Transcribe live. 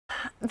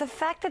The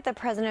fact that the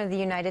President of the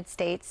United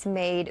States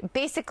made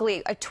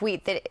basically a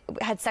tweet that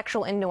had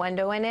sexual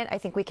innuendo in it, I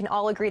think we can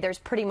all agree there's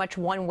pretty much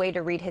one way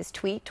to read his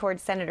tweet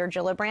towards Senator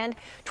Gillibrand,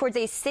 towards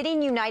a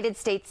sitting United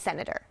States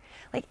senator.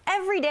 Like,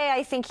 every day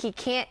I think he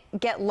can't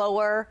get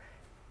lower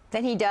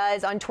than he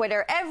does on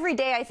Twitter. Every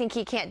day I think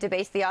he can't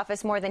debase the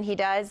office more than he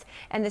does.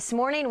 And this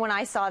morning when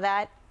I saw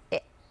that,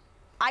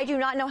 I do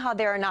not know how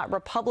there are not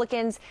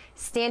Republicans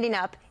standing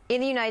up in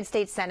the United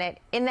States Senate,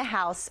 in the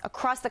House,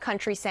 across the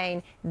country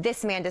saying,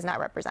 this man does not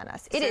represent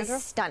us. It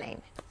is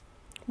stunning.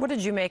 What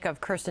did you make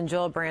of Kirsten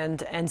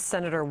Gillibrand and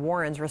Senator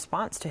Warren's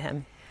response to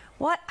him?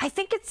 What? I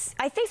think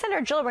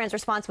Senator Gillibrand's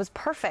response was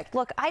perfect.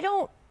 Look, I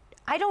don't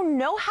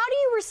know. How do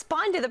you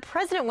respond to the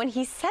president when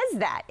he says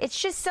that?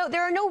 It's just so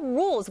there are no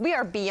rules. We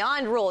are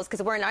beyond rules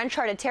because we're in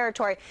uncharted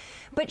territory.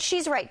 But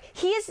she's right.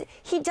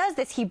 He does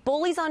this. He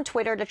bullies on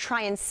Twitter to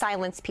try and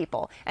silence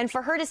people. And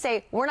for her to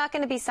say, we're not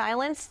going to be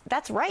silenced,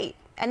 that's right.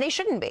 And they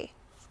shouldn't be.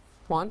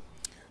 Juan?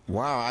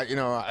 Wow,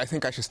 I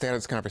think I should stay out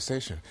of this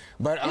conversation.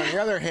 But on the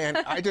other hand,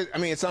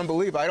 it's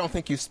unbelievable. I don't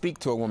think you speak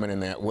to a woman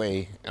in that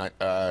way,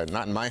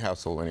 not in my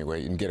household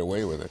anyway, and get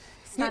away with it.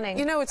 Stunning.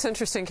 You know, it's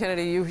interesting,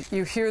 Kennedy.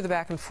 You hear the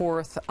back and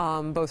forth,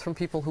 both from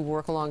people who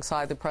work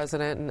alongside the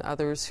president and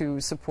others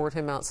who support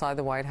him outside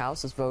the White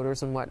House as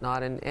voters and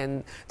whatnot.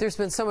 And there's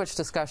been so much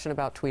discussion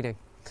about tweeting.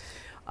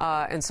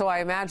 And so I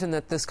imagine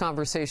that this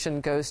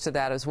conversation goes to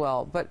that as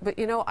well. But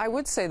you know, I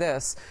would say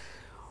this.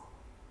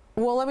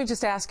 Well, let me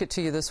just ask it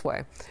to you this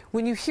way.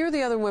 When you hear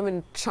the other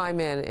women chime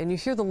in and you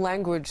hear the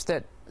language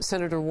that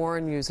Senator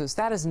Warren uses,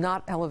 that is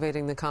not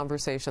elevating the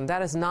conversation.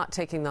 That is not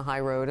taking the high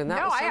road. And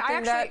that was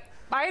something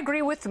I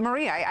agree with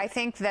Maria. I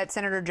think that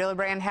Senator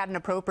Gillibrand had an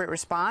appropriate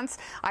response.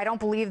 I don't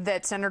believe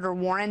that Senator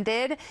Warren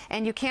did.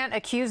 And you can't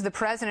accuse the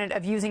president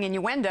of using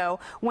innuendo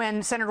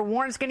when Senator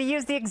Warren's going to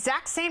use the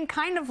exact same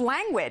kind of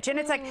language. And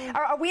it's like,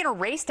 are we in a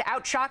race to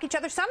outshock each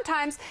other?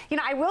 Sometimes, you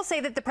know, I will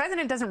say that the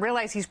president doesn't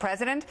realize he's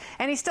president,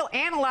 and he's still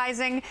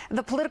analyzing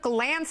the political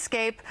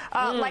landscape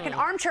like an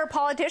armchair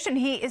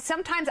politician.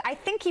 Sometimes I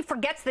think he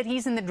forgets that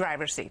he's in the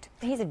driver's seat.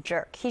 He's a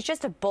jerk. He's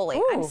just a bully.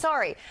 Ooh. I'm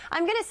sorry.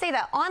 I'm going to say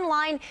that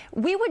online,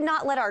 we would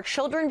not let our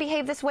children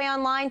behave this way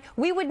online.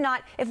 We would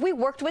not, if we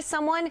worked with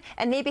someone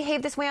and they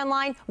behave this way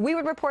online, we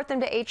would report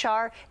them to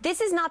HR.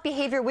 This is not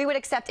behavior we would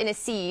accept in a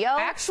CEO,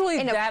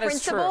 Actually, in a that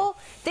principal. is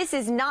true. This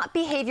is not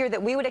behavior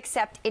that we would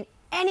accept in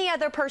any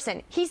other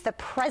person. He's the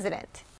president.